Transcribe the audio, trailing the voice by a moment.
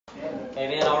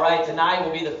Amen. All right, tonight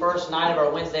will be the first night of our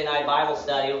Wednesday night Bible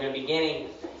study. We're going to be beginning,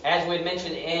 as we had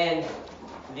mentioned in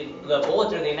the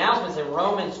bulletin or the announcements, in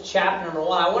Romans chapter number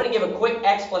 1. I want to give a quick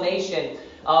explanation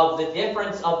of the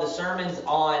difference of the sermons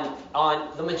on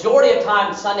the majority of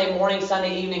time, Sunday morning,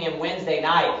 Sunday evening, and Wednesday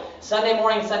night. Sunday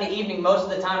morning, Sunday evening, most of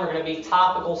the time are going to be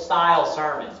topical style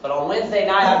sermons. But on Wednesday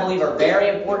night, I believe, are very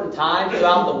important times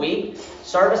throughout the week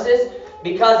services,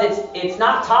 because it's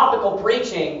not topical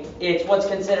preaching, it's what's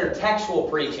considered textual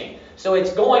preaching. So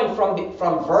it's going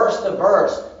from verse to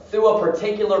verse through a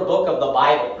particular book of the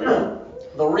Bible.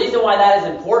 The reason why that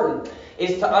is important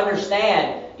is to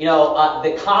understand,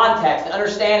 the context,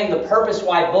 understanding the purpose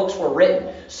why books were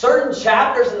written. Certain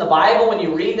chapters in the Bible, when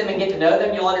you read them and get to know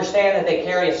them, you'll understand that they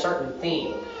carry a certain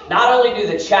theme. Not only do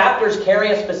the chapters carry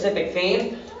a specific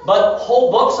theme, but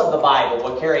whole books of the Bible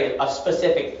will carry a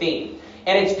specific theme.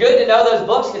 And it's good to know those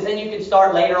books, because then you can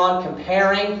start later on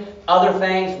comparing other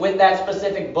things with that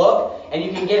specific book, and you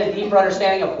can get a deeper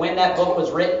understanding of when that book was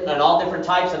written and all different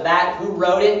types of that, who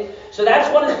wrote it. So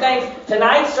that's one of the things.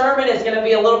 Tonight's sermon is going to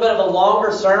be a little bit of a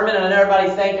longer sermon, and I know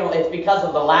everybody's thinking it's because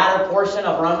of the latter portion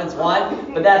of Romans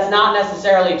 1, but that's not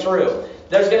necessarily true.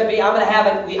 There's going to be, I'm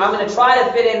going to try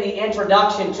to fit in the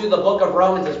introduction to the book of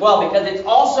Romans as well, because it's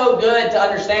also good to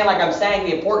understand, like I'm saying,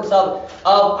 the importance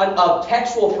of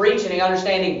textual preaching and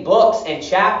understanding books and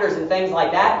chapters and things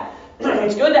like that.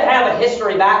 It's good to have a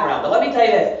history background. But let me tell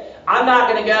you this, I'm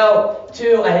not going to go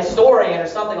to a historian or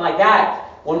something like that.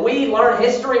 When we learn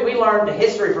history, we learn the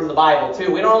history from the Bible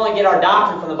too. We don't only get our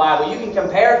doctrine from the Bible. You can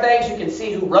compare things, you can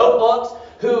see who wrote books,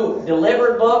 who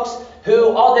delivered books,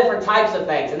 all different types of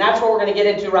things. And that's what we're going to get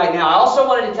into right now. I also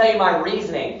wanted to tell you my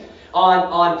reasoning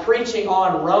on preaching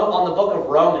on the book of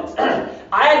Romans.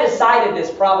 I had decided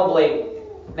this probably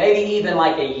maybe even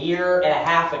like a year and a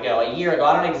half ago, I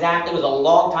don't know exactly, it was a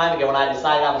long time ago when I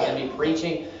decided I was going to be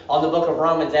preaching on the book of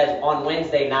Romans on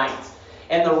Wednesday nights.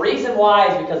 And the reason why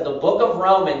is because the book of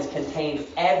Romans contains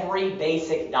every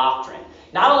basic doctrine.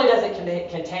 Not only does it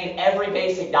contain every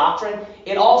basic doctrine,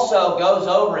 it also goes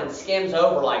over and skims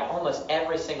over like almost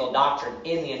every single doctrine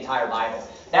in the entire Bible.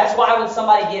 That's why when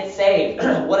somebody gets saved,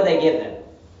 what do they give them?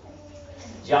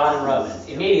 John and Romans.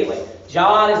 Immediately.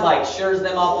 John is like shores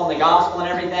them up on the gospel and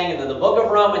everything, and then the book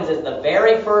of Romans is the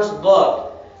very first book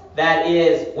that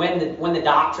is when the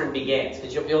doctrine begins.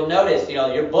 Because you'll notice,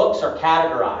 your books are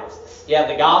categorized. You have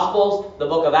the Gospels, the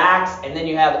book of Acts, and then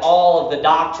you have all of the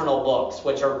doctrinal books,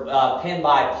 which are penned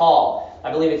by Paul.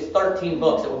 I believe it's 13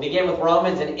 books. It will begin with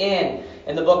Romans and end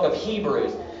in the book of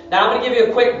Hebrews. Now I'm going to give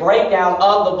you a quick breakdown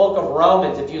of the book of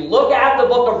Romans. If you look at the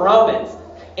book of Romans,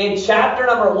 in chapter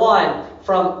number 1,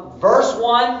 from verse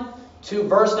 1 to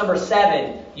verse number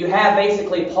 7, you have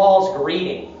basically Paul's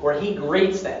greeting, where he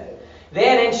greets them.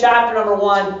 Then in chapter number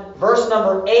 1, verse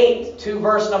number 8 to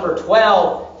verse number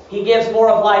 12, he gives more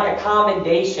of like a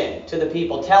commendation to the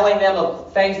people, telling them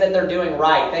of things that they're doing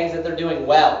right, things that they're doing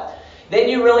well. Then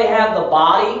you really have the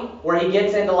body, where he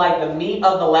gets into like the meat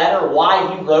of the letter,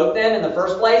 why he wrote them in the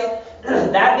first place.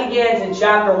 That begins in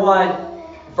chapter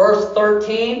 1, verse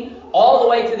 13, all the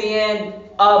way to the end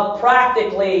of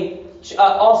practically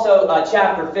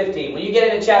chapter 15. When you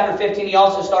get into chapter 15, he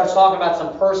also starts talking about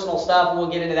some personal stuff, and we'll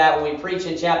get into that when we preach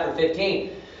in chapter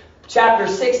 15. Chapter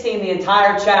 16, the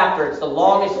entire chapter, it's the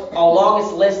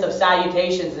longest list of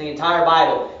salutations in the entire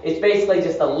Bible. It's basically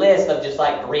just a list of just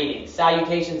like greetings.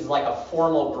 Salutations is like a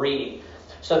formal greeting.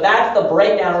 So that's the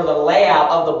breakdown or the layout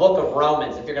of the book of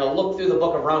Romans, if you're going to look through the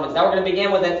book of Romans. Now we're going to begin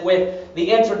with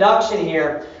the introduction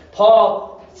here.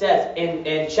 Paul says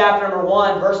in chapter number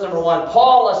 1, verse number 1,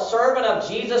 Paul, a servant of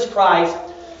Jesus Christ,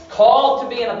 called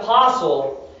to be an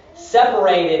apostle,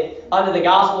 separated unto the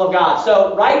gospel of God.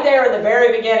 So right there in the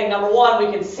very beginning, number 1,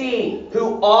 we can see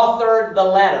who authored the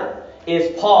letter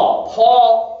is Paul.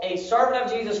 Paul, a servant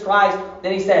of Jesus Christ,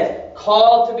 then he says,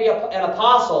 called to be an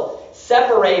apostle,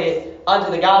 separated unto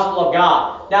the gospel of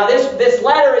God. Now this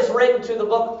letter is written to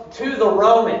the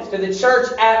Romans, to the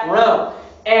church at Rome.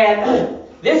 And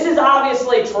this is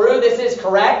obviously true, this is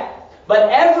correct. But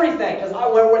everything, because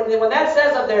when that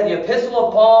says up there, the epistle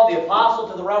of Paul, the apostle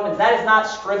to the Romans, that is not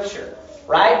scripture,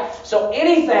 right? So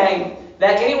anything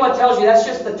that anyone tells you, that's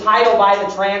just the title by the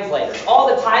translators.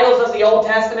 All the titles of the Old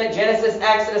Testament, Genesis,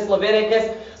 Exodus,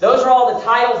 Leviticus, those are all the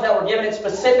titles that were given it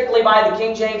specifically by the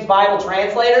King James Bible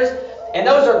translators. And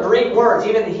those are Greek words.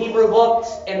 Even the Hebrew books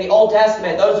in the Old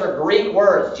Testament, those are Greek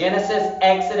words. Genesis,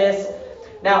 Exodus.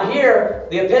 Now here,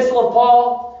 the epistle of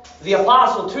Paul, the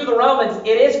apostle to the Romans,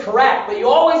 it is correct, but you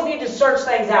always need to search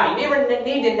things out. You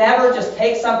need to never just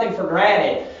take something for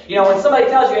granted. When somebody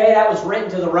tells you, hey, that was written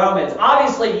to the Romans,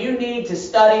 obviously you need to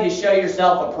study to show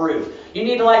yourself approved. You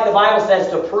need to, like the Bible says,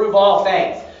 to prove all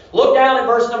things. Look down at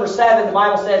verse number 7. The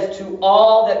Bible says, to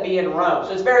all that be in Rome.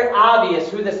 So it's very obvious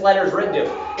who this letter is written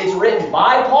to. It's written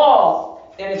by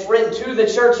Paul, and it's written to the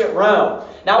church at Rome.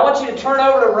 Now I want you to turn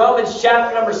over to Romans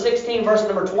chapter number 16, verse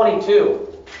number 22.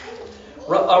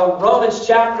 Romans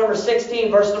chapter number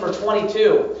 16, verse number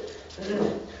 22.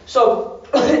 So,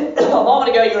 a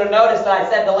moment ago you would have noticed that I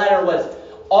said the letter was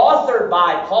authored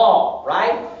by Paul,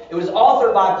 right? It was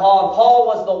authored by Paul, and Paul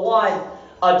was the one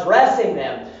addressing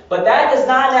them. But that does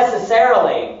not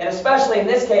necessarily, and especially in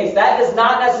this case, that does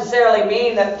not necessarily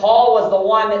mean that Paul was the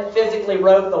one that physically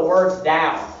wrote the words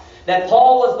down. That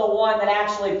Paul was the one that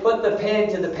actually put the pen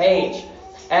to the page,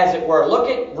 as it were. Look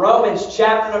at Romans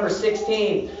chapter number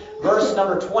 16, verse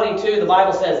number 22. The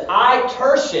Bible says, I,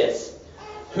 Tertius,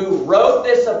 who wrote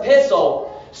this epistle,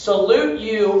 salute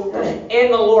you in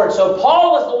the Lord. So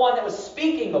Paul was the one that was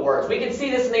speaking the words. We can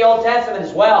see this in the Old Testament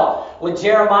as well with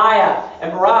Jeremiah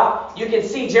and Baruch. You can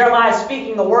see Jeremiah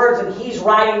speaking the words and he's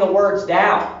writing the words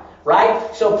down,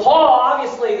 right? So Paul,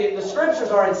 obviously, the scriptures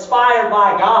are inspired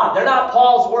by God. They're not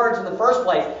Paul's words in the first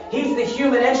place. He's the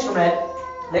human instrument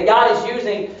that God is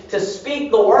using to speak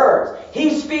the words.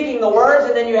 He's speaking the words,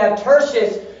 and then you have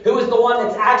Tertius, who is the one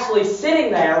that's actually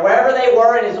sitting there, wherever they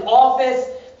were, in his office,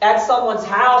 at someone's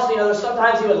house. You know, there's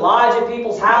sometimes he would lodge at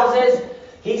people's houses.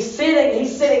 He's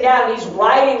sitting down and he's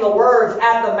writing the words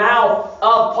at the mouth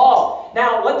of Paul.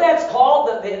 Now, what that's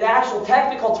called, the actual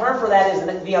technical term for that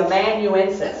is the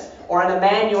amanuensis, or an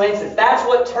amanuensis. That's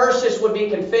what Tertius would be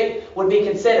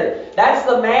considered. That's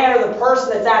the man or the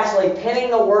person that's actually penning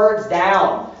the words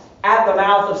down at the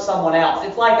mouth of someone else.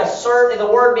 It's like the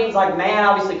word means like man,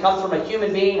 obviously comes from a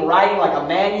human being writing like a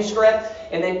manuscript.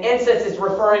 And then ensis is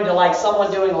referring to like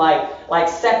someone doing like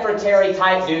secretary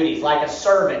type duties, like a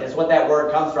servant is what that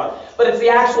word comes from. But it's the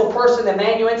actual person. The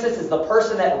amanuensis is the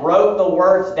person that wrote the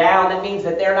words down. That means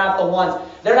that they're not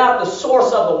the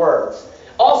source of the words.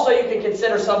 Also, you can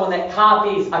consider someone that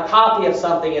copies a copy of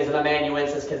something as an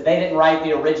amanuensis, because they didn't write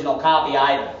the original copy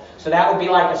either. So that would be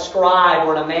like a scribe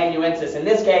or an amanuensis. In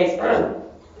this case,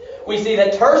 we see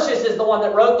that Tertius is the one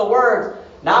that wrote the words,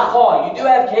 not Paul. You do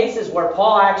have cases where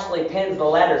Paul actually pens the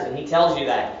letters, and he tells you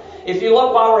that. If you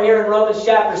look while we're here in Romans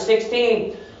chapter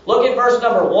 16, look at verse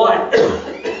number 1.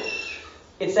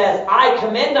 It says, I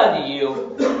commend unto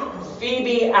you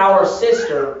Phoebe, our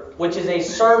sister, which is a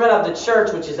servant of the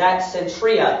church, which is at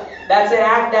Centria.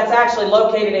 That's actually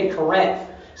located in Corinth.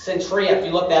 Centria, if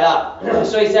you look that up.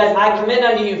 So he says, I commend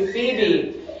unto you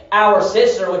Phoebe, our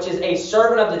sister, which is a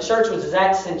servant of the church, which is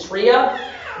at Centria,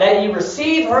 that ye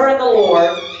receive her in the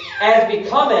Lord, as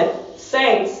becometh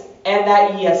saints, and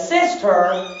that ye assist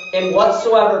her in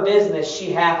whatsoever business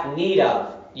she hath need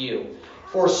of you.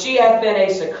 For she hath been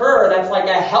a succour, that's like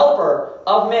a helper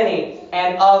of many,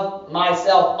 and of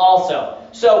myself also.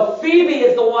 So Phoebe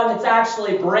is the one that's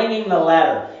actually bringing the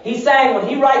letter. He's saying when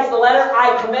he writes the letter,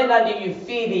 I commend unto you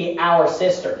Phoebe, our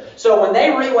sister. So when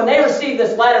they receive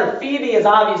this letter, Phoebe is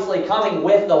obviously coming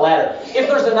with the letter. If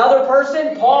there's another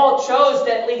person, Paul chose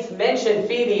to at least mention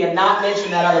Phoebe and not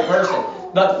mention that other person.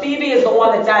 But Phoebe is the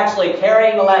one that's actually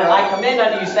carrying the letter. I commend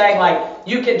unto you, saying like,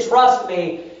 you can trust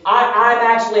me. I'm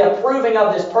actually approving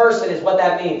of this person is what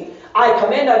that means. I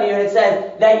commend unto you, and it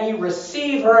says that you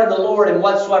receive her in the Lord in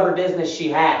whatsoever business she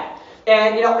had.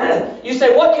 And you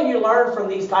say, what can you learn from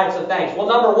these types of things? Well,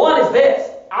 number one is this.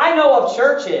 I know of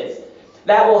churches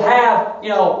that will have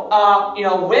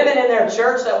women in their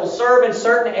church that will serve in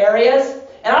certain areas.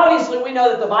 And obviously we know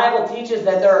that the Bible teaches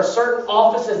that there are certain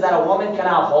offices that a woman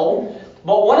cannot hold.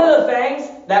 But one of the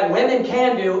things that women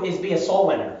can do is be a soul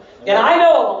winner. And I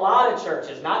know of a lot of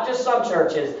churches, not just some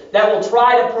churches, that will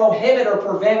try to prohibit or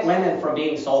prevent women from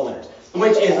being soul winners,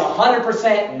 which is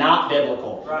 100% not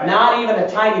biblical. Right. Not even a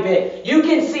tiny bit. You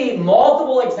can see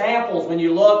multiple examples when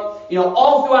you look,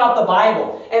 all throughout the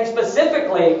Bible. And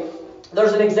specifically,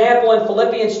 there's an example in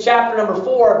Philippians chapter number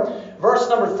 4, verse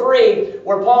number 3,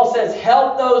 where Paul says,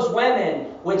 help those women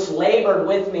which labored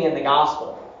with me in the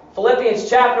gospel. Philippians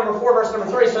chapter number 4, verse number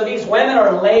 3. So these women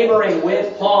are laboring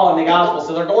with Paul in the gospel.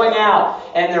 So they're going out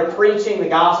and they're preaching the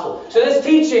gospel. So this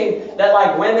teaching that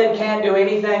like women can't do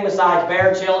anything besides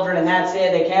bear children and that's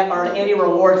it, they can't earn any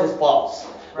rewards, is false.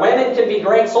 Right. Women can be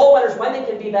great soul winners. Women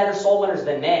can be better soul winners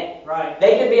than men. Right.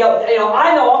 They can be,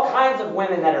 I know all kinds of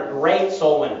women that are great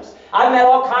soul winners. I've met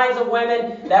all kinds of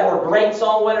women that were great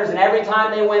soul winners, and every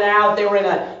time they went out, they were in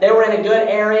a good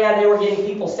area. They were getting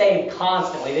people saved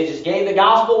constantly. They just gave the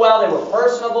gospel well. They were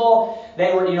personable.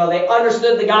 They were, they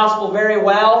understood the gospel very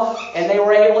well, and they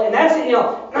were able. And that's,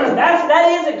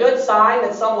 that is a good sign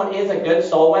that someone is a good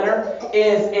soul winner.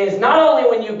 Is not only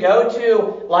when you go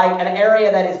to like an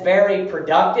area that is very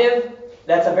productive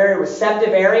that's a very receptive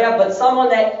area, but someone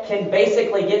that can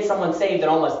basically get someone saved in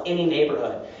almost any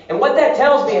neighborhood. And what that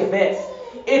tells me is this.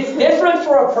 It's different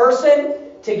for a person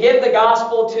to give the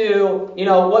gospel to,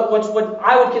 what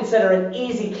I would consider an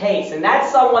easy case. And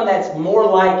that's someone that's more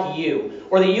like you,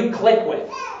 or that you click with,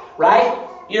 right?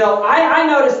 I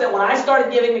noticed that when I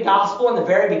started giving the gospel in the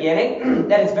very beginning,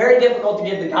 that it's very difficult to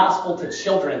give the gospel to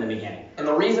children in the beginning. And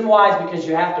the reason why is because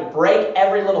you have to break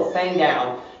every little thing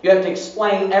down. You have to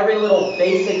explain every little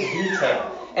basic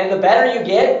detail. And the better you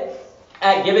get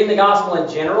at giving the gospel in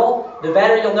general, the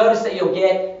better you'll notice that you'll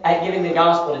get at giving the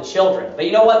gospel to children. But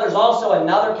you know what? There's also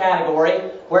another category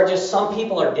where just some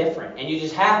people are different. And you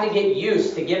just have to get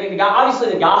used to giving the gospel.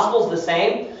 Obviously, the gospel's the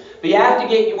same. But you have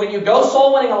to when you go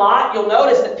soul winning a lot, you'll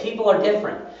notice that people are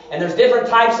different. And there's different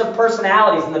types of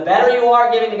personalities. And the better you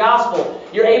are giving the gospel,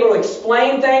 you're able to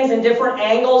explain things in different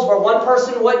angles where one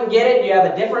person wouldn't get it. You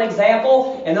have a different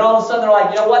example. And then all of a sudden they're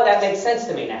like, you know what? That makes sense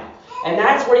to me now. And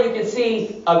that's where you can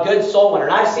see a good soul winner.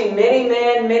 And I've seen many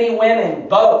men, many women,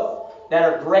 both, that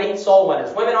are great soul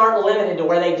winners. Women aren't limited to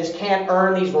where they just can't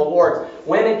earn these rewards.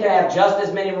 Women can have just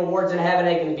as many rewards in heaven.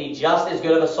 They can be just as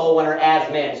good of a soul winner as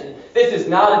men. So this is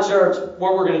not a church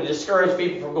where we're going to discourage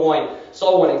people from going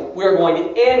soul winning. We're going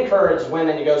to encourage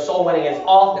women to go soul winning as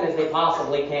often as they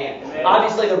possibly can. Amen.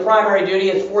 Obviously, their primary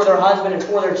duty is for their husband and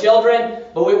for their children,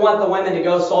 but we want the women to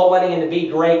go soul winning and to be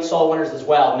great soul winners as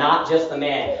well, not just the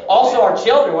men. Also, our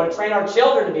children. We want to train our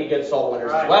children to be good soul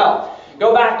winners as well.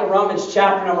 Go back to Romans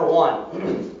chapter number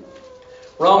 1.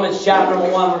 Romans chapter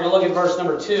number 1, we're going to look at verse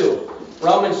number 2.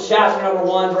 Romans chapter number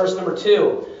 1, verse number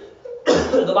 2.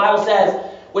 The Bible says,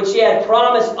 which he had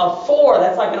promised afore.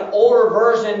 That's like an older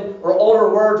version or older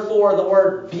word for the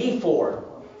word before.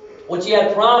 Which he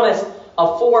had promised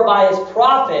afore by his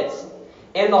prophets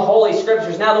in the Holy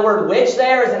Scriptures. Now the word which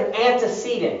there is an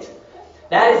antecedent.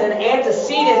 That is an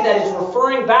antecedent that is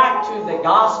referring back to the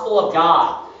gospel of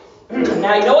God.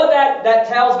 Now, you know what that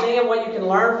tells me and what you can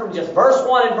learn from just verse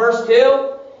 1 and verse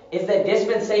 2? Is that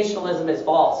dispensationalism is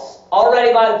false.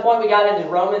 Already by the point we got into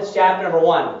Romans chapter number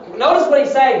 1. Notice what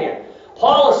he's saying here.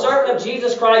 Paul, a servant of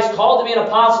Jesus Christ, called to be an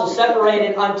apostle,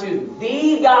 separated unto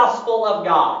the gospel of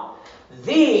God.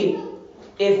 The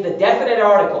is the definite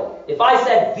article. If I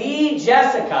said the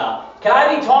Jessica, can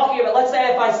I be talking about, let's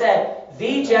say if I said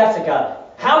the Jessica,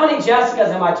 how many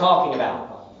Jessicas am I talking about?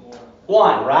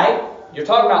 One, right? You're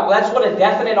talking about, well, that's what a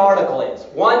definite article is.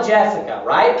 One Jessica,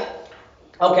 right?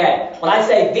 Okay, when I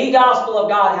say the gospel of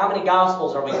God, how many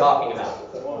gospels are we talking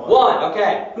about? One,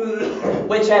 okay.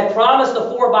 Which had promised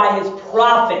afore by his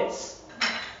prophets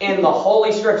in the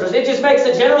Holy Scriptures. It just makes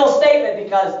a general statement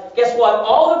because, guess what?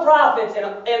 All the prophets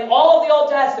in all of the Old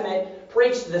Testament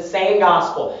preached the same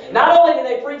gospel. Not only did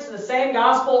they preach the same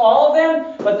gospel, all of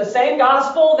them, but the same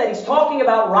gospel that he's talking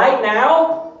about right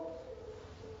now,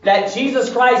 that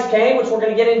Jesus Christ came, which we're going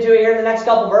to get into here in the next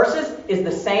couple verses, is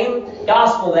the same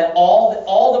gospel that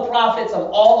all the prophets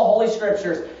of all the Holy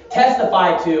Scriptures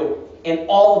testified to in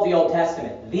all of the Old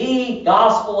Testament. The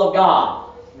gospel of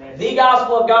God. The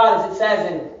gospel of God, as it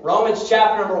says in Romans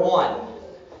chapter number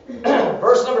 1.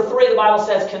 Verse number 3, the Bible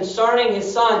says, concerning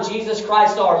his Son, Jesus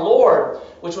Christ our Lord,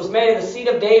 which was made of the seed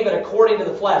of David according to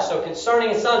the flesh. So concerning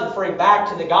his Son, referring back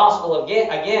to the gospel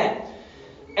again.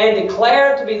 And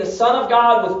declared to be the Son of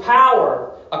God with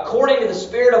power, according to the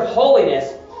Spirit of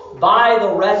holiness, by the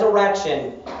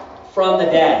resurrection from the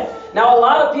dead. Now, a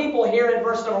lot of people here in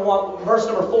verse number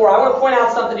 4, I want to point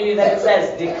out something to you that it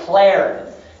says declared.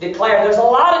 Declared. There's a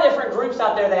lot of different groups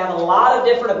out there that have a lot of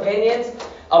different opinions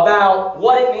about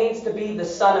what it means to be the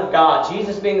Son of God.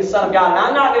 Jesus being the Son of God. And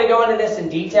I'm not going to go into this in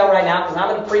detail right now because I'm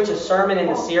going to preach a sermon in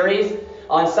the series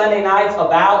on Sunday nights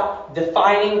about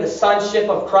defining the sonship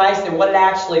of Christ and what it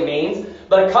actually means.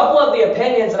 But a couple of the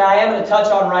opinions that I am going to touch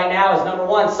on right now is, number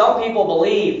one, some people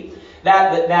believe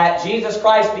that Jesus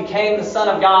Christ became the Son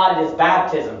of God at his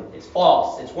baptism. It's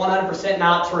false. It's 100%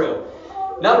 not true.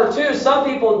 Number two, some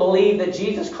people believe that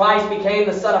Jesus Christ became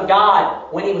the Son of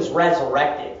God when he was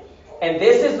resurrected. And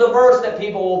this is the verse that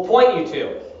people will point you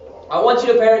to. I want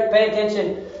you to pay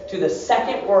attention to the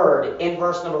second word in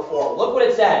verse number 4. Look what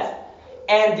it says.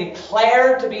 And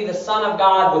declared to be the Son of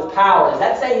God with power. Does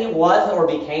that say he was or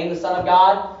became the Son of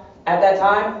God at that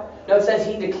time? No, it says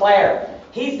he declared.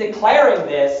 He's declaring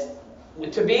this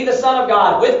to be the Son of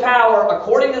God with power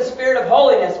according to the Spirit of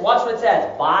holiness. Watch what it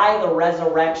says. By the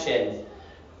resurrection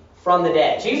from the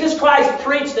dead. Jesus Christ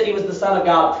preached that he was the Son of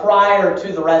God prior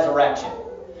to the resurrection.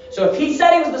 So if he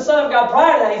said he was the Son of God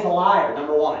prior to that, he's a liar,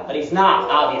 number one. But he's not,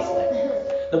 obviously.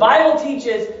 The Bible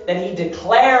teaches that he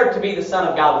declared to be the Son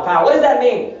of God with power. What does that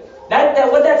mean?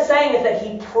 What that's saying is that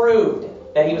he proved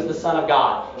that he was the Son of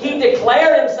God. He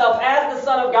declared himself as the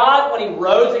Son of God when he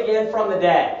rose again from the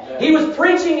dead. He was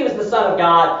preaching he was the Son of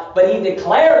God, but he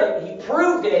declared it, he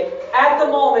proved it at the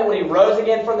moment when he rose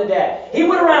again from the dead. He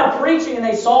went around preaching and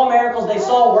they saw miracles, they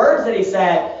saw words that he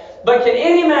said, but can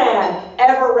any man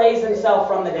ever raise himself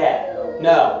from the dead?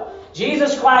 No.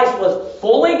 Jesus Christ was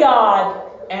fully God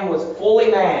and was fully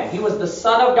man. He was the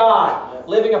Son of God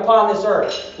living upon this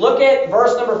earth. Look at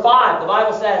verse number 5. The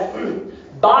Bible says,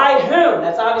 by whom,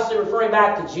 that's obviously referring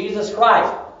back to Jesus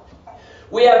Christ,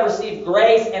 we have received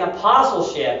grace and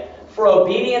apostleship for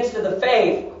obedience to the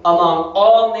faith among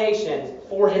all nations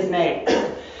for his name.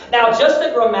 Now, just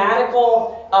a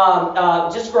grammatical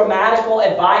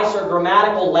advice or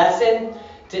grammatical lesson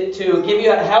to give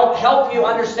you help you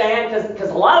understand, because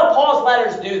a lot of Paul's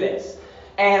letters do this.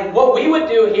 And what we would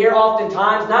do here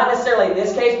oftentimes, not necessarily in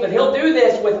this case, but he'll do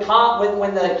this with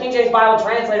when the King James Bible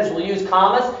translators will use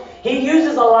commas. He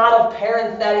uses a lot of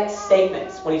parenthetic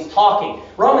statements when he's talking.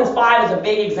 Romans 5 is a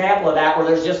big example of that, where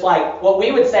there's just like, what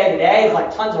we would say today is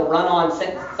like tons of run-on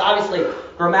sentences. It's obviously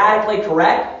grammatically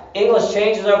correct. English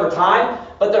changes over time,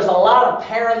 but there's a lot of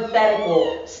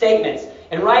parenthetical statements.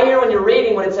 And right here when you're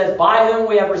reading, when it says, by whom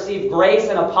we have received grace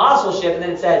and apostleship, and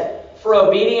then it says, for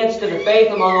obedience to the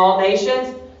faith among all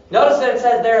nations, notice that it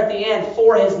says there at the end,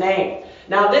 for his name.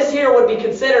 Now this here would be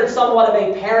considered somewhat of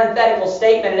a parenthetical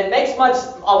statement, and it makes a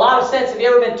lot of sense. Have you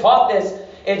ever been taught this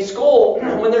in school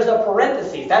when there's a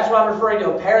parenthesis? That's what I'm referring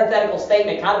to, a parenthetical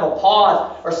statement, kind of a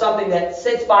pause or something that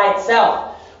sits by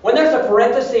itself. When there's a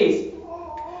parenthesis,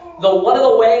 one of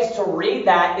the ways to read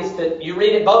that is you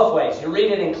read it both ways. You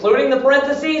read it including the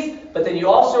parentheses, but then you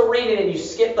also read it and you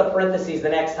skip the parentheses the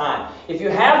next time. If you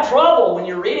have trouble when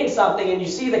you're reading something and you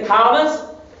see the commas,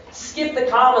 skip the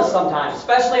commas sometimes,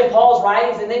 especially in Paul's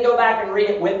writings, and then go back and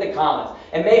read it with the commas.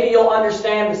 And maybe you'll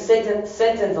understand the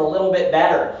sentence a little bit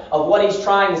better of what he's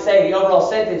trying to say. The overall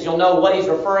sentence, you'll know what he's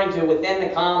referring to within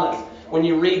the commas when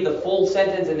you read the full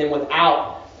sentence and then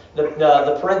without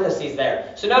the parentheses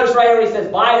there. So notice right here when he says,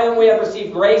 by whom we have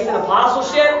received grace and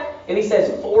apostleship, and he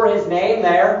says, for his name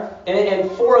there,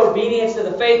 and for obedience to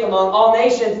the faith among all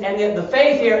nations, and the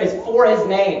faith here is for his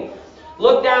name.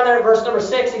 Look down there at verse number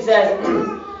 6, he says,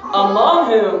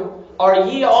 among whom are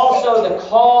ye also the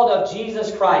called of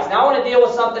Jesus Christ. Now I want to deal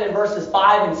with something in verses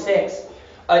 5 and 6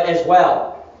 as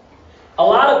well. A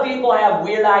lot of people have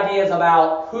weird ideas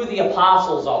about who the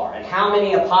apostles are and how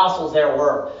many apostles there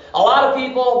were. A lot of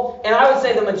people, and I would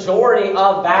say the majority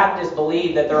of Baptists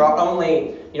believe that there are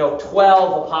only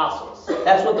 12 apostles.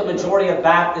 That's what the majority of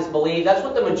Baptists believe. That's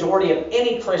what the majority of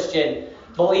any Christian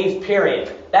believes,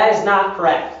 period. That is not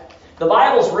correct. The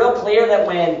Bible's real clear that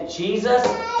when Jesus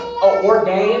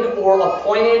ordained or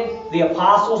appointed the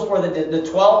apostles or the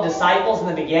 12 disciples in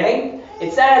the beginning,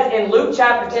 it says in Luke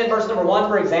chapter 10, verse number 1,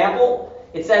 for example,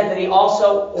 it says that he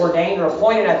also ordained or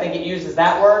appointed, I think it uses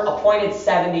that word, appointed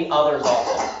 70 others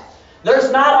also.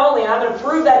 There's not only, and I'm going to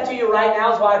prove that to you right now,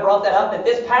 that's why I brought that up, that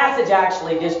this passage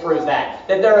actually disproves that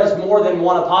there is more than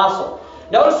one apostle.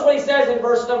 Notice what he says in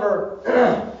verse number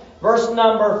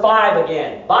 5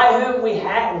 again. By whom we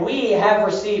have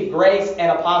received grace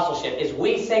and apostleship. Is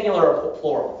we singular or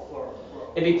plural?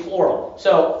 Plural. It'd be plural.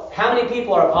 So how many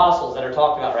people are apostles that are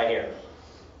talked about right here?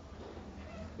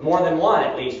 More than one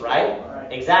at least, right?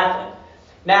 Exactly.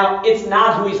 Now, it's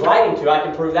not who he's writing to. I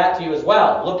can prove that to you as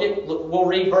well. We'll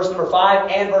read verse number 5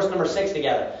 and verse number 6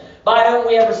 together. By whom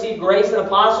we have received grace and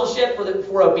apostleship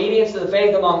for obedience to the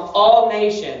faith among all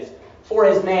nations for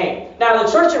his name. Now,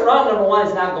 the church at Rome, number 1,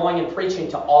 is not going and preaching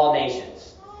to all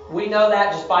nations. We know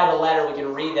that just by the letter. We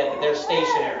can read that they're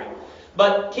stationary.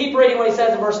 But keep reading what he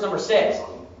says in verse number 6.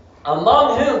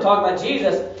 Among whom, talking about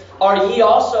Jesus, are ye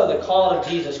also the called of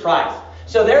Jesus Christ.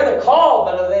 So they're the called,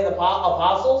 but are they the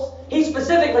apostles? He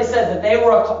specifically says that they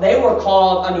were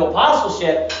called unto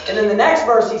apostleship. And then the next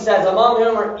verse he says, among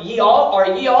whom are ye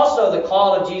also the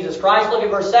called of Jesus Christ. Look at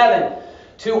verse 7.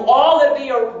 To all that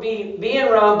be in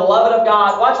Rome, beloved of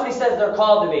God. Watch what he says they're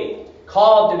called to be.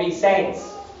 Called to be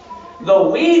saints. The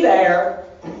we there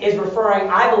is referring,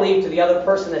 I believe, to the other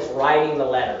person that's writing the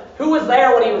letter. Who was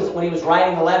there when he was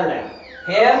writing the letter now?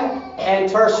 Him and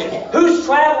Tertius. Who's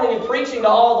traveling and preaching to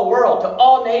all the world, to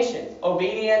all nations?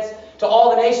 Obedience to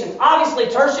all the nations. Obviously,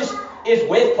 Tertius is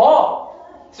with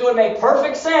Paul. So it would make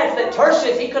perfect sense that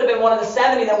Tertius, he could have been one of the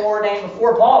 70 that were ordained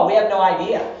before Paul. We have no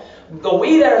idea. The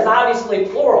we there is obviously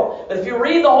plural. But if you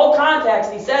read the whole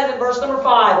context, he says in verse number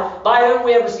 5, by whom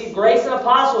we have received grace and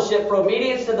apostleship for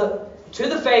obedience to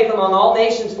the faith among all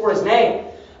nations for his name.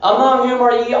 Among whom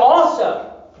are ye also.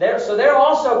 So they're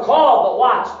also called, but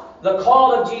watch. The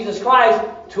called of Jesus Christ,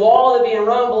 to all that be in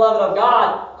Rome, beloved of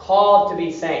God, called to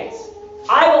be saints.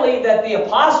 I believe that the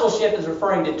apostleship is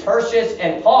referring to Tertius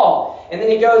and Paul. And then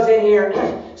he goes in here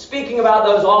speaking about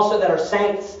those also that are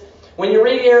saints. When you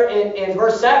read here in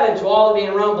verse 7, to all that be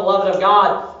in Rome, beloved of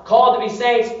God, called to be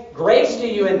saints, grace to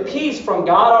you and peace from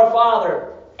God our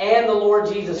Father and the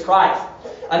Lord Jesus Christ.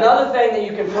 Another thing that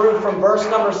you can prove from verse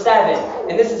number 7,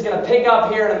 and this is going to pick up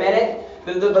here in a minute,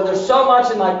 but there's so much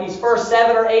in like these first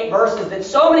 7 or 8 verses that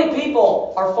so many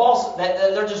people are false, that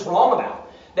they're just wrong about.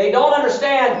 They don't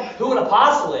understand who an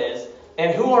apostle is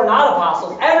and who are not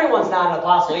apostles. Everyone's not an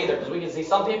apostle either, because we can see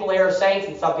some people here are saints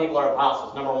and some people are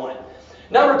apostles, number 1.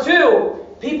 Number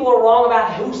 2, people are wrong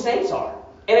about who saints are.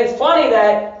 And it's funny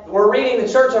that we're reading the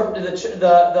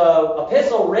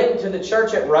epistle written to the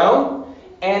church at Rome,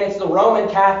 and it's the Roman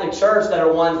Catholic Church that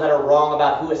are ones that are wrong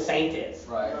about who a saint is.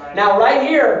 Right. Now, right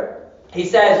here, he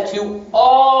says, to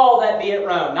all that be at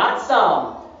Rome, not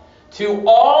some, to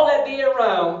all that be at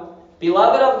Rome,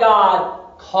 beloved of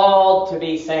God, called to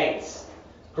be saints.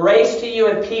 Grace to you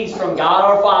and peace from God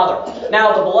our Father.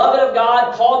 Now, the beloved of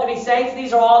God, called to be saints,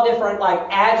 these are all different like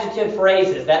adjective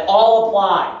phrases that all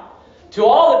apply. To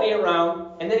all that be at Rome,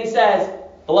 and then he says,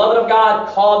 beloved of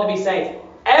God, called to be saints.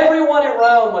 Everyone at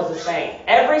Rome was a saint.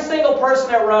 Every single person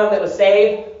at Rome that was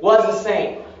saved was a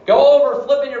saint. Go over,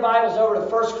 flip in your Bibles over to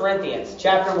 1 Corinthians,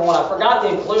 chapter number 1. I forgot to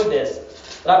include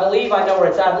this, but I believe I know where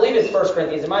it's at. I believe it's 1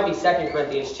 Corinthians. It might be 2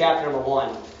 Corinthians, chapter number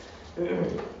 1.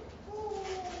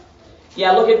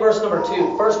 Yeah, look at verse number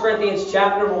 2. 1 Corinthians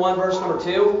chapter number 1, verse number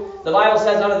 2. The Bible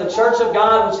says, unto the church of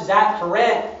God which is at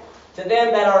Corinth, to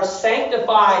them that are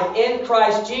sanctified in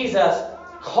Christ Jesus,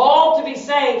 called to be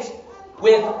saints,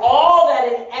 with all that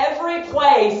in every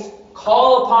place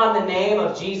call upon the name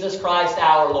of Jesus Christ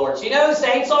our Lord. So you know who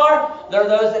saints are? They're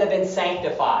those that have been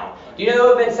sanctified. Do you know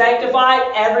who have been sanctified?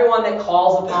 Everyone that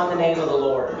calls upon the name of the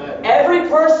Lord. Every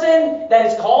person that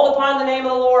is called upon the name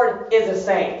of the Lord is a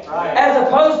saint. Right. As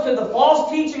opposed to the false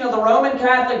teaching of the Roman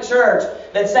Catholic Church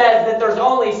that says that there's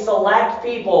only select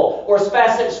people or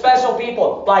special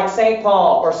people like St.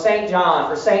 Paul or St. John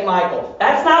or St. Michael.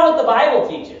 That's not what the Bible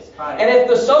teaches. Right. And if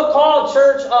the so-called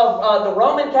church of the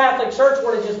Roman Catholic Church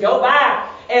were to just go back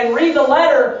and read the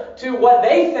letter to what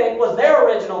they think was their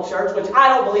original church, which I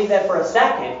don't believe that for a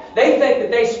second. They think that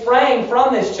they sprang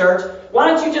from this church. Why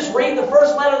don't you just read the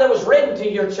first letter that was written to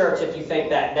your church if you think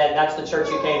that's the church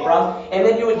you came from, and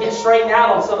then you would get straightened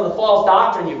out on some of the false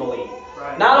doctrine you believe.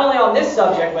 Right. Not only on this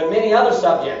subject, but many other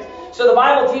subjects. So the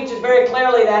Bible teaches very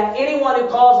clearly that anyone who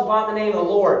calls upon the name of the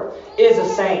Lord is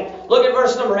a saint. Look at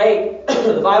verse number 8.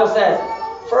 The Bible says,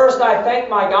 first I thank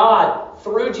my God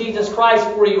through Jesus Christ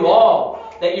for you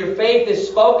all, that your faith is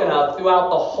spoken of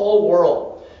throughout the whole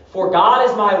world. For God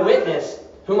is my witness,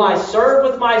 whom I serve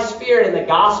with my spirit in the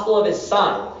gospel of his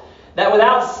Son, that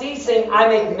without ceasing I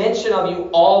make mention of you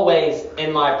always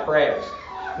in my prayers,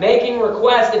 making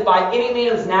request if by any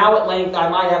means now at length I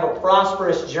might have a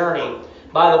prosperous journey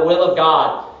by the will of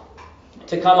God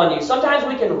to come on you. Sometimes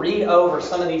we can read over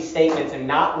some of these statements and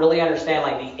not really understand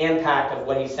like the impact of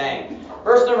what he's saying.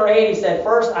 Verse number 8, he said,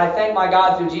 first I thank my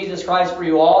God through Jesus Christ for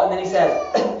you all. And then he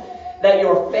says, that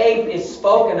your faith is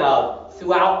spoken of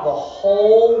throughout the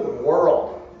whole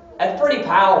world. That's pretty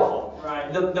powerful.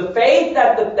 Right. The faith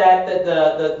that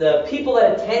the people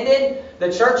that attended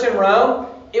the church in Rome,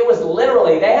 it was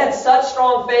literally, they had such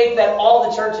strong faith that all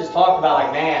the churches talked about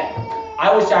like, man,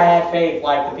 I wish I had faith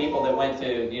like the people that went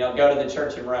to, go to the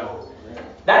church in Rome.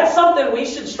 That's something we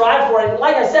should strive for. And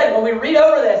like I said, when we read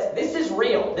over this is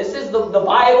real. This is the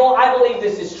Bible. I believe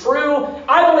this is true.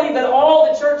 I believe that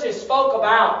all the churches spoke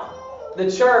about the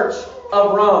church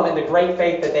of Rome and the great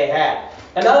faith that they had.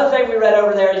 Another thing we read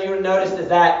over there, you noticed, is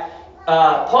that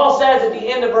Paul says at the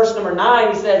end of verse number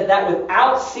 9, he says that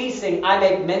without ceasing I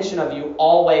make mention of you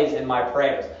always in my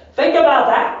prayers. Think about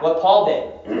that, what Paul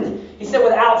did. He said,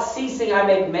 without ceasing I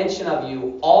make mention of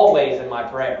you always in my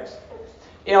prayers.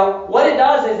 What it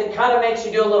does is it kind of makes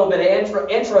you do a little bit of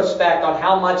introspect on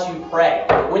how much you pray.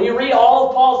 When you read all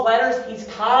of Paul's letters,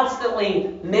 he's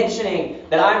constantly mentioning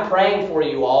that I'm praying for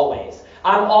you always.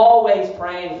 I'm always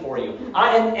praying for you.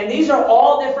 And these are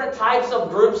all different types of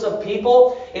groups of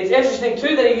people. It's interesting,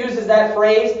 too, that he uses that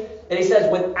phrase that he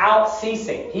says, without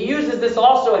ceasing. He uses this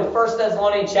also in 1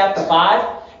 Thessalonians chapter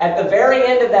 5. At the very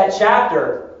end of that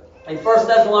chapter, in 1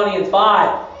 Thessalonians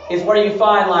 5, is where you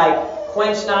find like,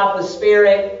 quench not the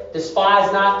spirit,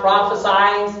 despise not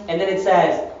prophesying, and then it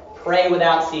says, pray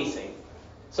without ceasing.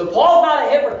 So Paul's not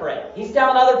a hypocrite. He's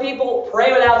telling other people,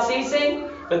 pray without ceasing,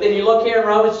 but then you look here in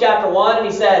Romans chapter 1, and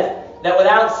he says, that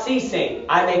without ceasing,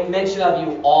 I make mention of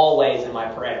you always in my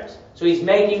prayers. So he's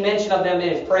making mention of them in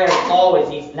his prayers always.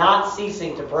 He's not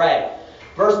ceasing to pray.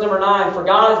 Verse number 9, for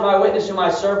God is my witness whom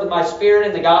I serve with my spirit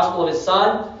in the gospel of his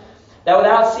Son, that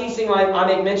without ceasing I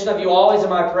make mention of you always in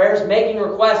my prayers, making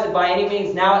request that by any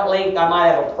means now at length I might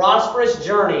have a prosperous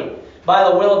journey by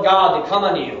the will of God to come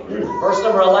unto you. Verse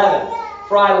number 11,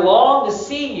 for I long to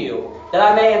see you, that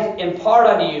I may impart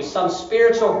unto you some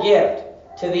spiritual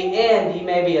gift, to the end ye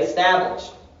may be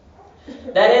established.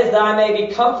 That is, that I may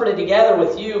be comforted together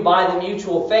with you by the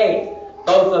mutual faith,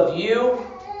 both of you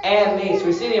and me. So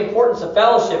we see the importance of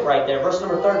fellowship right there. Verse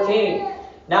number 13.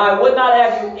 Now I would not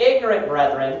have you ignorant,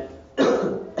 brethren,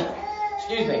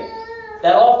 excuse me,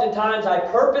 that oftentimes I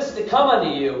purposed to come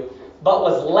unto you, but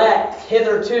was let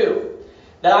hitherto,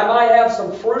 that I might have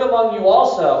some fruit among you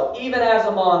also, even as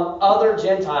among other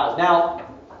Gentiles. Now,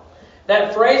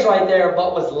 that phrase right there,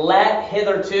 but was let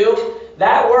hitherto,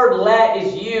 that word let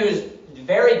is used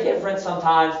very different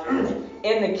sometimes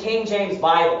in the King James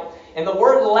Bible. And the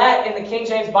word let in the King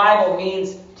James Bible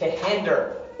means to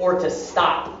hinder or to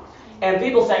stop. And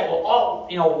people say, well,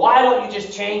 why don't you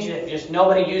just change it if just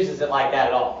nobody uses it like that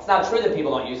at all? It's not true that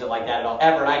people don't use it like that at all,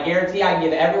 ever. And I guarantee I can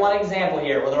give everyone an example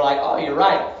here where they're like, oh, you're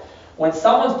right. When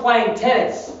someone's playing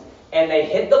tennis and they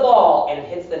hit the ball and it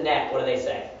hits the net, what do they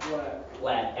say?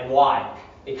 Let. And why?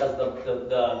 Because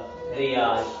the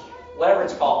whatever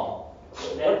it's called.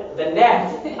 The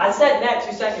net. I said net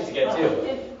 2 seconds ago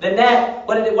too. The net,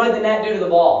 what did the net do to the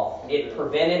ball? It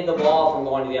prevented the ball from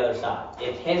going to the other side.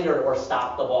 It hindered or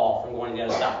stopped the ball from going to the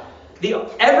other side.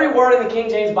 Every word in the King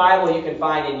James Bible you can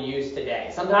find in use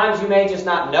today. Sometimes you may just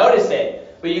not notice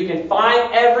it, but you can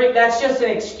find that's just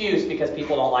an excuse because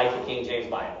people don't like the King James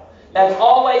Bible. That's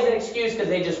always an excuse because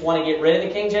they just want to get rid of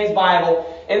the King James Bible.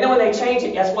 And then when they change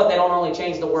it, guess what? They don't only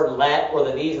change the word let or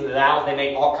the these and the thous. They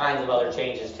make all kinds of other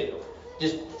changes too.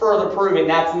 Just further proving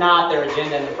that's not their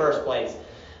agenda in the first place.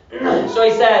 So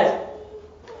he says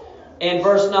in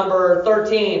verse number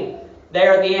 13,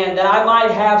 there at the end, that I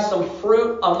might have some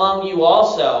fruit among you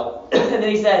also. And then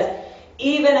he says,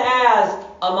 even as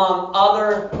among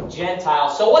other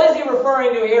Gentiles. So what is he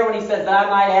referring to here when he says that I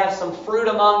might have some fruit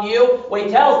among you? Well, he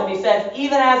tells them, he says,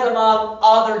 even as among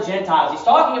other Gentiles. He's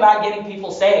talking about getting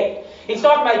people saved. He's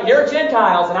talking about you're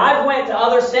Gentiles, and I've went to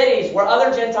other cities where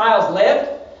other Gentiles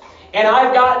lived, and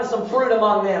I've gotten some fruit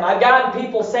among them. I've gotten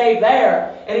people saved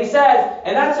there. And he says,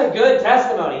 and that's a good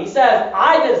testimony. He says,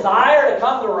 I desire to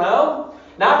come to Rome,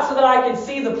 not so that I can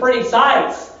see the pretty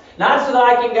sights, not so that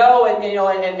I can go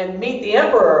and meet the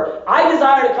emperor. I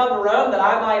desire to come to Rome that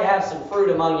I might have some fruit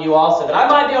among you also. That I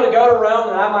might be able to go to Rome,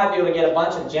 that I might be able to get a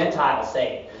bunch of Gentiles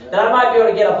saved. That I might be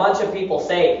able to get a bunch of people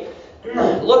saved.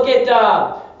 Look at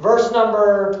verse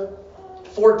number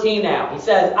 14 now. He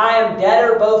says, I am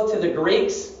debtor both to the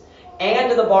Greeks and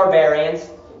to the barbarians,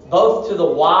 both to the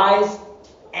wise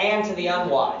and to the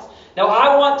unwise. Now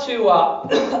I want to,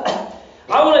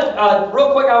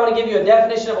 real quick, I want to give you a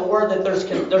definition of a word that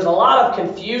there's a lot of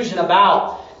confusion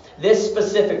about this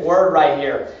specific word right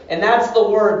here, and that's the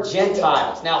word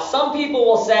Gentiles. Now some people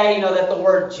will say, that the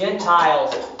word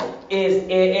Gentiles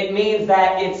it means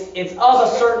that it's of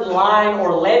a certain line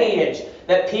or lineage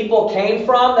that people came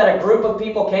from, that a group of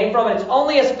people came from, and it's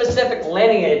only a specific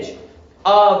lineage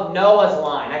of Noah's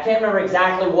line. I can't remember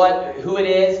exactly who it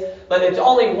is, but it's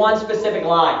only one specific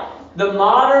line. The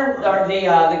modern, or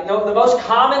the most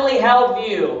commonly held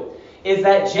view is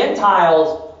that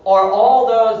Gentiles are all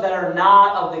those that are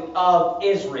not of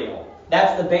Israel.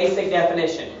 That's the basic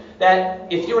definition.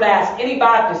 That if you were to ask any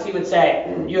Baptist, he would say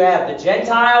you have the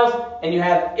Gentiles and you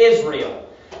have Israel.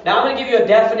 Now I'm going to give you a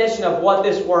definition of what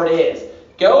this word is.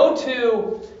 We're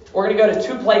going to go to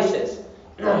two places.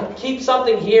 Keep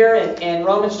something here in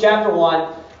Romans chapter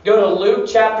 1. Go to Luke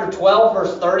chapter 12,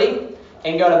 verse 30.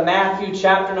 And go to Matthew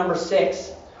chapter number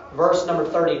 6, verse number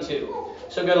 32.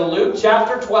 So go to Luke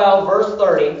chapter 12, verse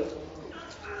 30.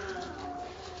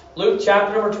 Luke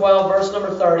chapter number 12, verse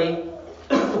number 30.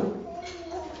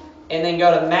 And then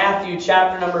go to Matthew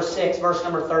chapter number 6, verse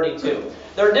number 32.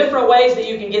 There are different ways that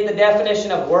you can get the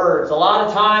definition of words. A lot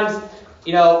of times,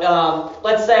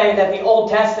 let's say that the Old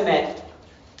Testament,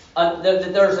 that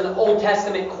there's an Old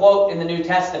Testament quote in the New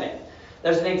Testament.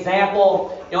 There's an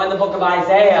example, in the book of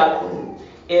Isaiah.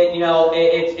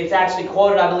 It's actually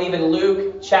quoted, I believe, in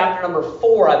Luke chapter number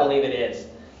 4, I believe it is.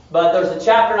 But there's a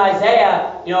chapter in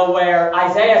Isaiah, where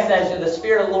Isaiah says, the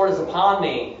Spirit of the Lord is upon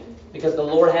me, because the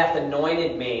Lord hath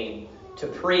anointed me to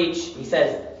preach, he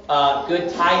says, good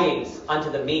tidings unto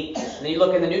the meek. And then you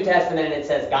look in the New Testament and it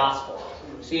says gospel.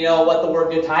 So you know what the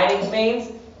word good tidings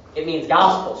means? It means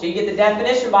gospel. So you get the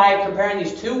definition by comparing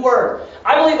these two words.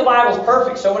 I believe the Bible's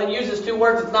perfect, so when it uses two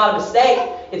words, it's not a mistake.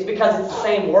 It's because it's the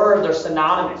same word. They're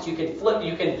synonymous. You can flip,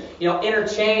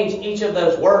 interchange each of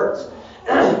those words.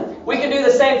 We can do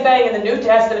the same thing in the New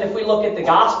Testament if we look at the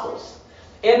Gospels.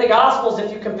 In the Gospels,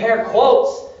 if you compare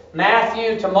quotes,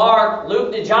 Matthew to Mark,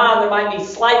 Luke to John, there might be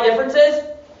slight differences.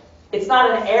 It's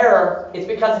not an error. It's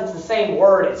because it's the same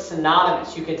word. It's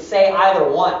synonymous. You could say either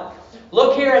one.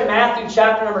 Look here in Matthew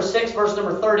chapter number 6, verse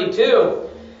number 32.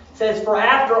 It says, "For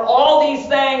after all these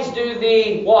things do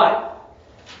the," what?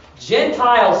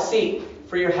 "Gentiles seek.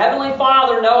 For your heavenly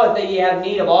Father knoweth that ye have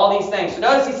need of all these things." So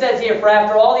notice he says here, "For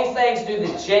after all these things do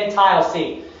the Gentiles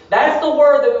seek." That's the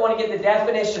word that we want to get the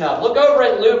definition of. Look over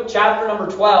at Luke chapter number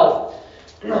 12,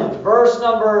 verse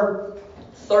number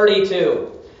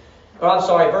 32. Or I'm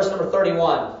sorry, verse number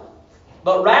 31.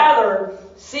 "But rather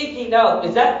seek ye," no,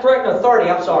 is that correct? No, 30,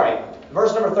 I'm sorry.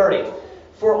 Verse number 30.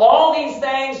 "For all these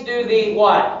things do the,"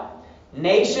 what?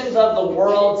 "Nations of the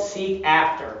world seek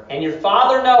after. And your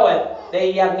Father knoweth that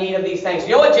ye have need of these things."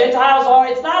 You know what Gentiles are?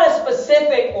 It's not a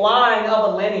specific line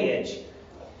of a lineage.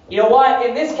 You know what?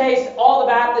 In this case, all the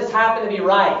Baptists happen to be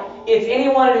right. It's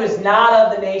anyone who is not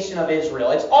of the nation of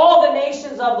Israel. It's all the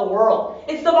nations of the world.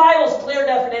 It's the Bible's clear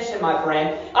definition, my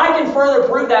friend. I can further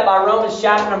prove that by Romans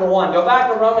chapter number 1. Go back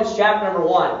to Romans chapter number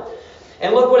 1.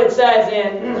 And look what it says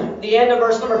in the end of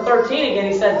verse number 13 again.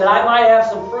 He says, "That I might have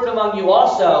some fruit among you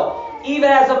also, even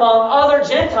as among other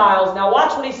Gentiles." Now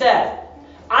watch what he says.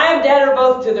 "I am debtor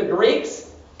both to the Greeks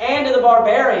and to the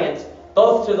barbarians,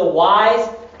 both to the wise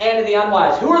and to the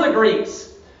unwise." Who are the Greeks?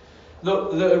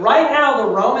 Right now, the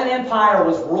Roman Empire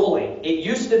was ruling. It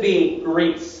used to be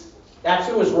Greece. That's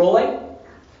who was ruling.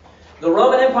 The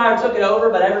Roman Empire took it over,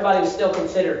 but everybody was still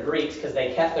considered Greeks because they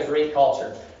kept the Greek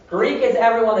culture. Greek is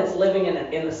everyone that's living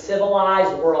in the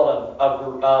civilized world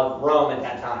of Rome at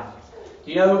that time.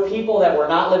 Do you know who people that were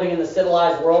not living in the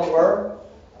civilized world were?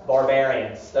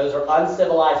 Barbarians. Those are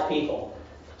uncivilized people.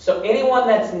 So anyone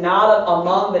that's not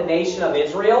among the nation of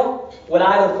Israel would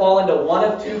either fall into one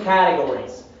of two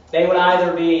categories. They would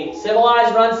either be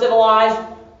civilized or uncivilized,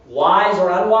 wise or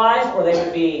unwise, or they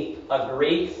would be a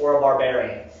Greek or a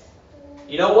barbarian.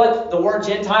 You know what the word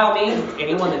Gentile means? It's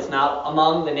anyone that's not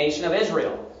among the nation of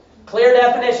Israel. Clear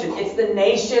definition. It's the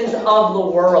nations of the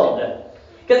world.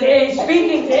 Because he's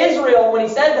speaking to Israel when he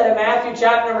said that in Matthew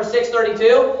chapter number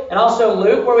 6:32, and also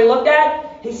Luke where we looked at,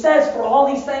 he says, "For all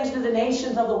these things do the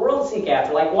nations of the world seek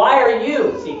after." Like, why are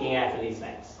you seeking after these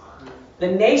things? The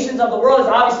nations of the world is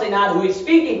obviously not who he's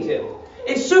speaking to.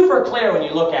 It's super clear when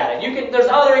you look at it. There's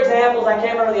other examples. I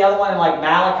can't remember the other one in like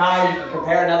Malachi. You can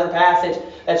compare another passage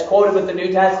that's quoted with the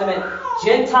New Testament.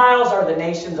 Gentiles are the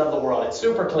nations of the world. It's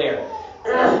super clear.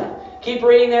 Keep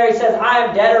reading there. He says, "I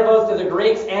am debtor both to the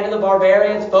Greeks and to the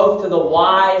barbarians, both to the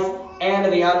wise and to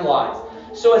the unwise.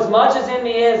 So as much as in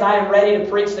me is, I am ready to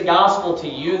preach the gospel to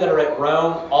you that are at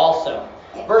Rome also."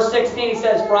 Verse 16, he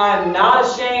says, "For I am not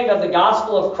ashamed of the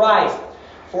gospel of Christ,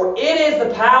 for it is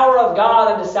the power of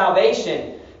God unto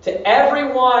salvation to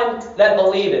everyone that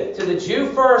believeth, to the Jew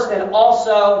first and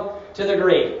also to the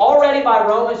Greek." Already by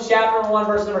Romans chapter 1,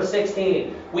 verse number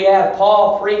 16, we have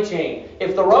Paul preaching.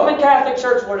 If the Roman Catholic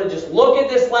Church were to just look at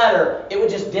this letter, it would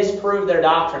just disprove their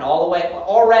doctrine all the way,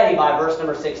 already by verse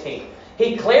number 16.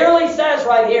 He clearly says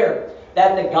right here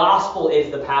that the gospel is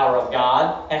the power of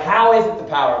God. And how is it the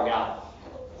power of God?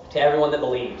 To everyone that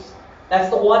believes. That's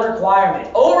the one requirement.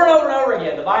 Over and over and over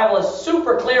again, the Bible is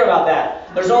super clear about that.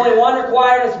 There's only one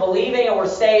requirement, it's believing, and we're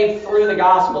saved through the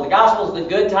gospel. The gospel is the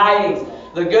good tidings,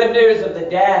 the good news of the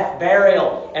death,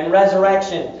 burial, and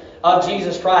resurrection of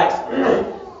Jesus Christ.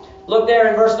 Look there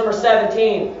in verse number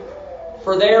 17.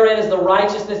 "For therein is the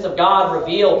righteousness of God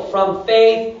revealed from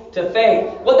faith to faith."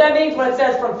 What that means when it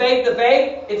says from faith to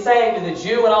faith, it's saying to the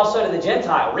Jew and also to the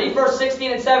Gentile. Read verse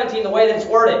 16 and 17 the way that it's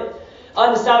worded.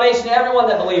 "Unto salvation to everyone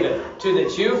that believeth, to the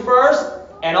Jew first,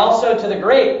 and also to the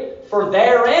Greek. For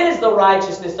therein is the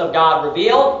righteousness of God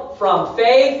revealed from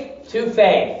faith to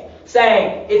faith."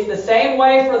 Saying it's the same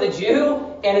way for the Jew,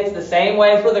 and it's the same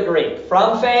way for the Greek.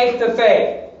 From faith to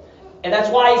faith. And that's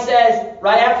why he says,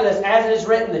 right after this, "As it is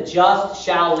written, the just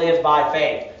shall live by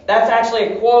faith." That's actually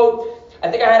a quote. I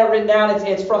think I had it written down.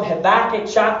 It's from Habakkuk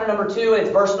chapter number 2. It's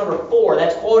verse number 4.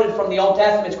 That's quoted from the Old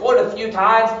Testament. It's quoted a few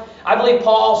times. I believe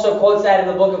Paul also quotes that in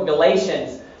the book of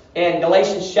Galatians. In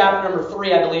Galatians chapter number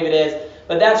 3, I believe it is.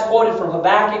 But that's quoted from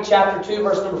Habakkuk chapter 2,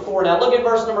 verse number 4. Now look at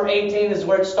verse number 18. This is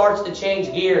where it starts to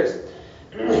change gears.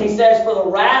 He says, "For the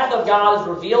wrath of God is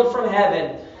revealed from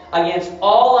heaven against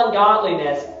all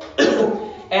ungodliness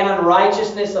and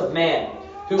unrighteousness of men,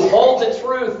 who hold the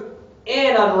truth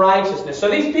in unrighteousness." So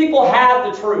these people have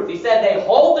the truth. He said they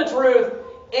hold the truth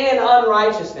in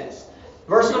unrighteousness.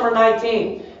 Verse number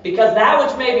 19. "Because that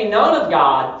which may be known of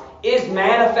God is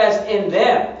manifest in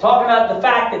them." Talking about the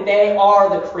fact that they are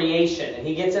the creation. And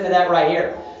he gets into that right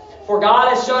here. For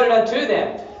God has showed it unto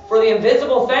them. For the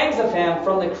invisible things of him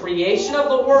from the creation of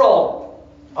the world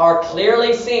are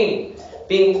clearly seen,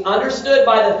 being understood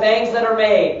by the things that are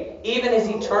made, even his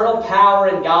eternal power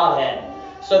and Godhead,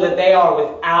 so that they are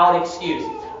without excuse.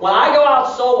 When I go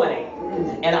out soul winning,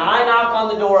 and I knock on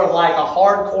the door of like a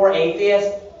hardcore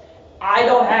atheist, I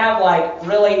don't have like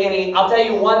really any. I'll tell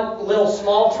you one little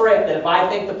small trick that if I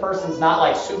think the person's not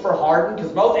like super hardened,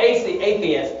 because most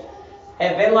atheists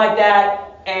have been like that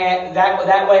and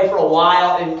that way for a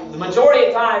while, and the majority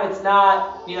of the time it's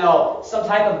not, some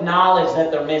type of knowledge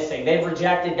that they're missing. They've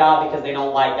rejected God because they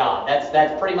don't like God.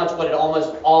 That's pretty much what it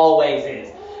almost always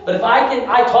is. But if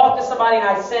I talk to somebody and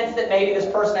I sense that maybe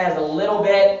this person has a little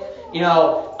bit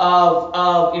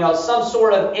of some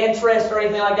sort of interest or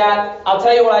anything like that, I'll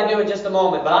tell you what I do in just a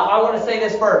moment. But I want to say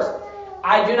this first.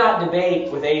 I do not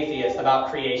debate with atheists about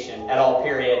creation at all,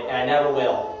 period, and I never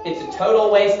will. It's a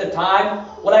total waste of time.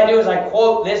 What I do is I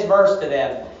quote this verse to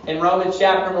them in Romans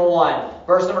chapter 1,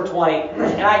 verse number 20,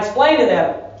 and I explain to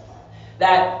them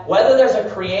that whether there's a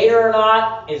creator or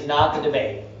not is not the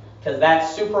debate, because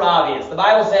that's super obvious. The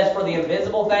Bible says, for the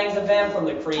invisible things of him from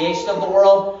the creation of the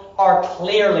world are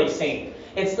clearly seen.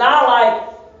 It's not like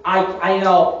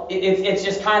it's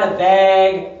just kind of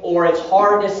vague or it's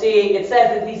hard to see. It says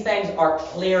that these things are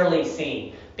clearly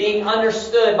seen, being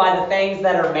understood by the things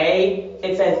that are made.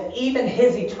 It says even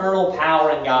his eternal power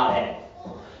and Godhead.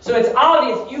 So it's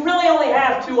obvious. You really only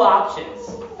have two options,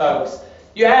 folks.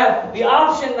 You have the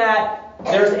option that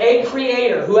there's a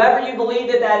creator, whoever you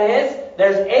believe that is.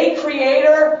 There's a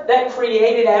creator that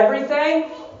created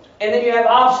everything. And then you have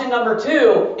option number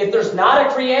 2. If there's not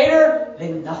a creator,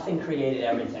 then nothing created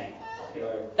everything.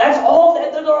 That's all.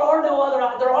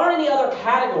 There aren't any other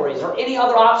categories or any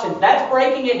other options. That's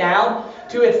breaking it down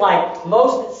to its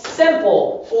most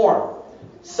simple form.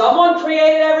 Someone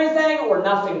created everything or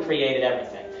nothing created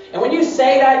everything. And when you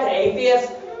say that to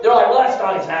atheists, they're like, well, that's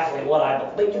not exactly what I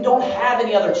believe. But you don't have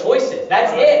any other choices.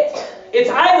 That's it. It's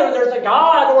either there's a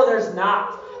God or there's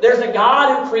not. There's a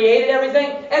God who created everything.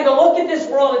 And to look at this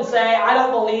world and say, I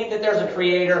don't believe that there's a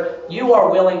creator, you are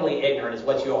willingly ignorant is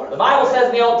what you are. The Bible says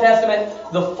in the Old Testament,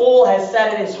 the fool has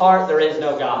said in his heart, there is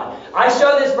no God. I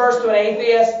show this verse to an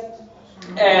atheist,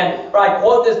 or I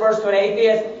quote this verse to an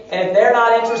atheist, and if they're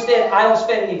not interested, I don't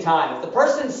spend any time. If the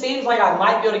person seems like I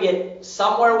might be able to get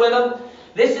somewhere with them,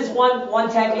 this is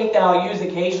one technique that I'll use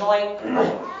occasionally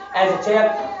as a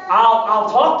tip. I'll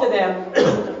talk to them,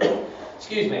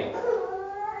 excuse me.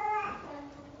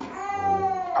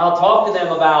 I'll talk to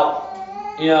them about,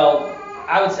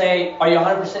 I would say, are you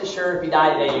 100% sure if you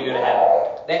die today you go to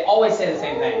heaven? They always say the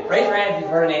same thing. Raise your hand if you've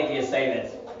heard an atheist say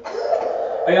this.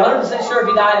 Are you 100% sure if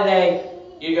you die today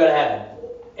you go to heaven?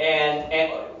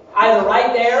 And either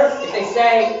right there, if they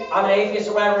say, I'm an atheist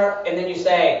or whatever, and then you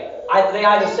say, they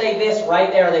either say this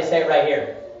right there or they say it right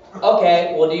here.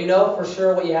 Okay, well, do you know for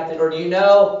sure what you have to do, or do you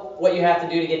know what you have to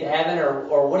do to get to heaven,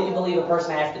 or what do you believe a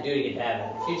person has to do to get to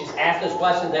heaven? If you just ask those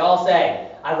questions, they all say,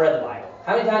 I've read the Bible.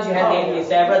 How many times you had an atheist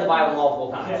say, I've read the Bible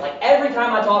multiple times? Like every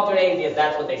time I talk to an atheist,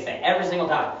 that's what they say. Every single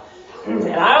time.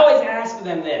 And I always ask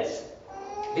them this,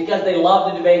 because they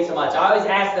love to debate so much. I always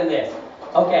ask them this.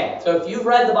 Okay, so if you've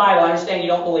read the Bible, I understand you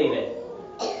don't believe it.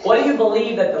 What do you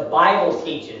believe that the Bible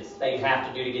teaches that you have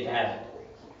to do to get to heaven?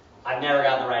 I've never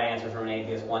gotten the right answer from an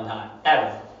atheist one time,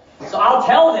 ever. So I'll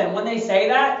tell them when they say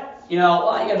that, you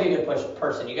got to be a good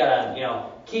person. You got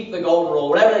to, keep the golden rule,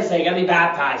 whatever they say. You got to be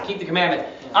baptized, keep the commandments.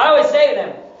 I always say to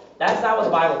them, that's not what the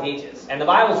Bible teaches. And the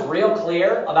Bible's real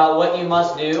clear about what you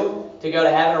must do to go to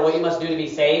heaven or what you must do to be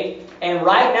saved. And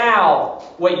right now,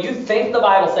 what you think the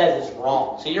Bible says is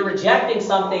wrong. So you're rejecting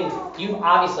something you've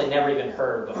obviously never even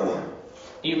heard before.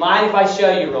 Do you mind if I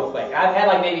show you real quick? I've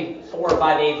had maybe 4 or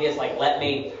 5 atheists let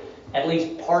me at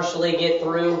least partially get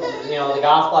through, the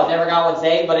gospel. I've never got one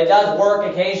saved, but it does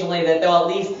work occasionally that they'll at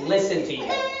least listen to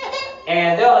you.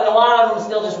 And a lot of them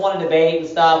still just want to debate and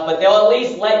stuff, but they'll at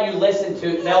least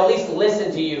they'll at least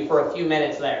listen to you for a few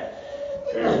minutes there.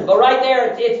 But right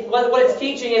there, what it's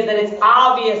teaching is that it's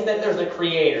obvious that there's a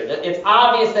creator. It's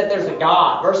obvious that there's a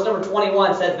God. Verse number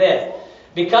 21 says this.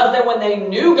 Because that when they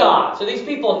knew God, so these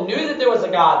people knew that there was a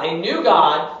God. They knew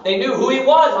God. They knew who He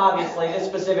was, obviously, this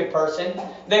specific person.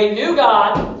 They knew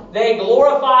God. They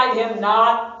glorified Him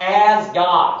not as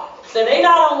God. So they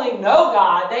not only know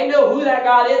God, they know who that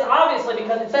God is, obviously,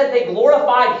 because it says they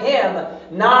glorified Him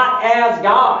not as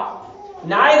God.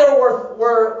 Neither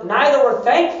were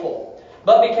thankful,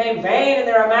 but became vain in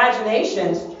their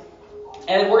imaginations.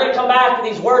 And we're going to come back to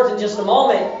these words in just a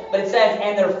moment, but it says,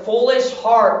 and their foolish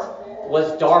heart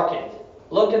was darkened.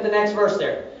 Look at the next verse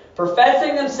there.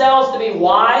 Professing themselves to be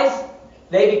wise,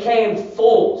 they became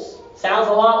fools. Sounds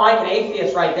a lot like an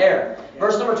atheist right there.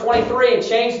 Verse number 23, and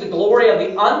changed the glory of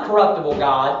the uncorruptible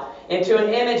God into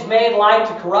an image made like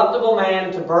to corruptible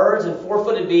man, to birds and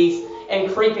four-footed beasts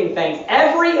and creeping things.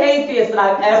 Every atheist that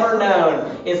I've ever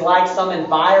known is like some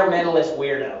environmentalist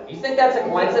weirdo. You think that's a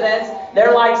coincidence?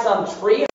 They're like some tree